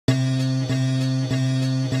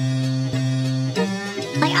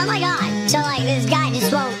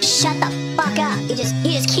He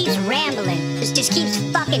just keeps rambling. Just keeps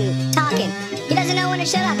fucking talking. He doesn't know when to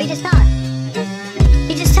shut up. He just talks.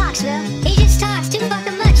 He just talks, Phil. He just talks too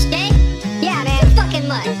fucking much, Jay. Yeah, man, too fucking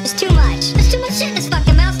much. It's too much. There's too much shit in this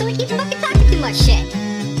fucking mouth, so he keeps fucking talking too much shit.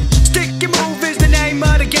 Stick and move is the name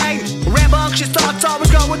of the game. Rambunctious thoughts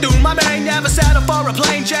always going through my brain. Never settle for a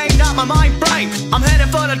plain Jane, not my mind brain. I'm headed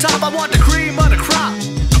for the top, I want the cream of the crop.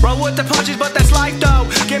 Roll with the punches, but that's life though.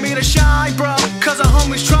 Give me the shine, bro, cause the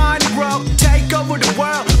homies trying to grow. Take over the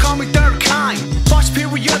world, call me third kind. Far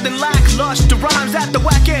superior than lackluster rhymes that the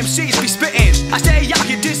whack MCs be spitting. I stay out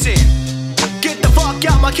here dissing. Get the fuck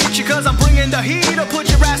out my kitchen, cause I'm bringing the heat or put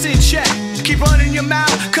your ass in check. Keep running your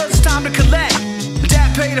mouth, cause it's time to collect.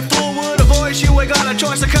 Dad paid a fool with a voice, you ain't got a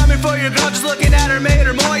choice. I'm coming for your girl, just looking at her, made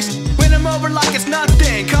her moist. Win him over like it's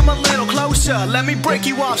nothing, come a little closer, let me break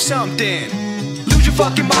you off something. Lose your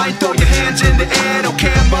fucking mind, throw your hands in the air. Don't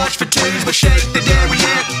care much for titties, but shake the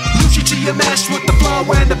derriere. Luci.TMS with the flow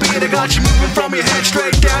and the beat. I got you moving from your head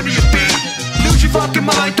straight down to your feet. Lose your fucking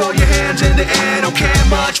mind, throw your hands in the air. Don't care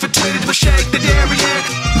much for titties, but shake the derriere.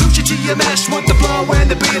 Luci.TMS with the flow and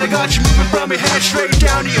the beat. I got you moving from your head straight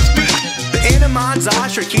down to your feet. The inner mind's eye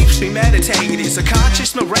sure keeps me meditating.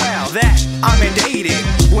 Subconscious morale that I'm mandated.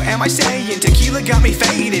 What am I saying? Tequila got me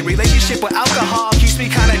faded. Relationship with alcohol keeps me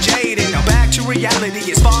kinda jaded. Now back to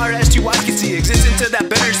reality, as far as two eyes can see. Existing to that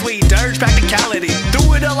bittersweet dirge practicality.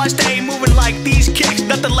 Through it all I stay moving like these kicks.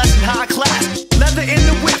 Nothing less than high class. Leather in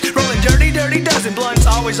the whip, rolling dirty dozen. Blunts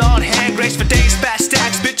always on hand. Grace for days, fat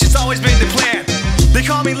stacks. Bitch, it's always been the plan. They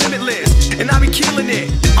call me limitless, and I be killing it.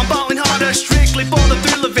 I'm balling harder, strictly for the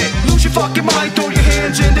thrill of it. Lose your fucking mind, throw your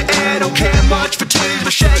hands in the air. Don't care much for titties,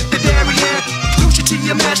 but shake the derriere.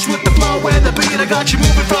 Luci.TMS with the flow and the beat. I got you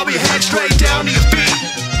moving from your head straight down to your feet.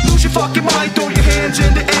 Lose your fucking mind, throw your hands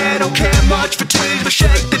in the air. Don't care much for titties, but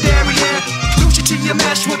shake the derriere.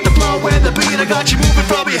 Luci.TMS with the flow and the beat. I got you moving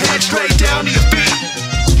from your head straight down to your feet.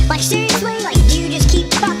 Like seriously, like do you just keep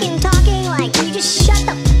fucking talking? Like can you just shut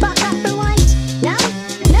the fuck up for once? No?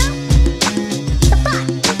 No? The fuck?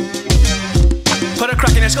 Put a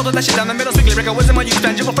crack in your skull, put that shit down the middle. Speak lyric, wisdom on you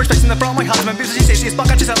spend. You first place in the throne like husband. Business, you say, see,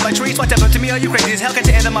 spark out yourself like trees. Whatever to me, are you crazy as hell? Can't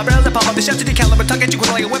you end my barrels and pop up the chef to the caliber. Tuck at you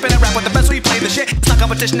quick like a whip and a rap with the best way you play the shit. It's not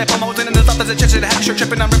competition if I'm holding in the thought there's a chance to have shirt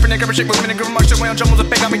tripping. I'm ripping, nigga, shit, moving and grooving, marching away on drums. A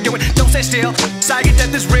big, I'm doing. Don't stay still. Side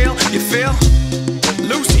death is real, you feel?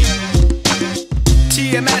 Luci.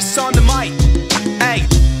 TMS on the mic. Hey.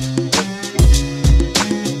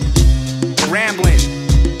 Ramblin'.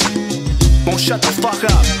 Won't shut the fuck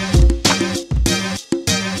up.